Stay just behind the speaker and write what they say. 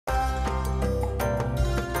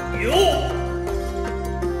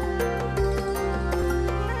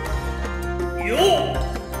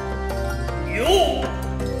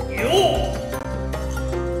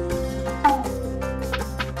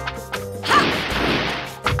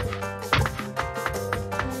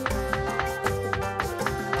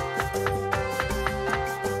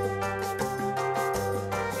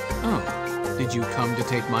Did you come to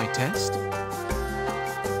take my test?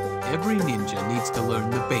 Every ninja needs to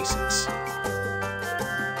learn the basics.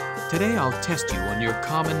 Today I'll test you on your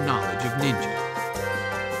common knowledge of ninja.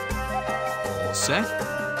 All set?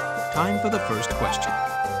 Time for the first question.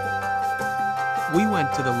 We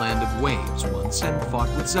went to the land of waves once and fought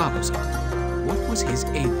with Zabuza. What was his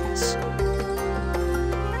alias?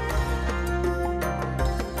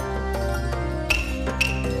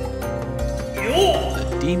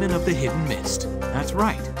 The Demon of the Hidden Mist. That's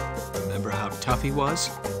right. Remember how tough he was?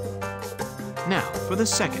 Now, for the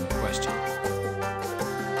second question.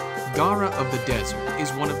 Gara of the Desert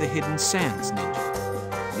is one of the Hidden Sands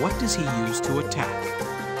ninja. What does he use to attack?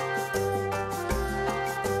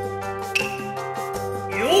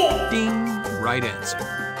 Ding! Right answer.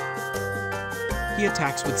 He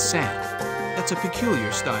attacks with sand. That's a peculiar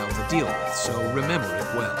style to deal with, so remember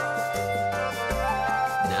it well.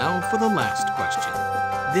 Now for the last question.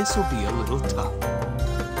 This'll be a little tough.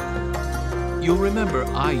 You'll remember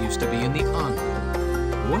I used to be in the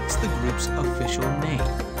Unraid. What's the group's official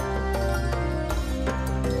name?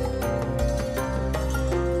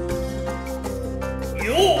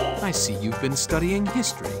 I see you've been studying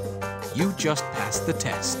history. You just passed the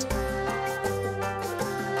test.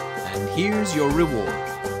 And here's your reward.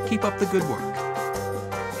 Keep up the good work.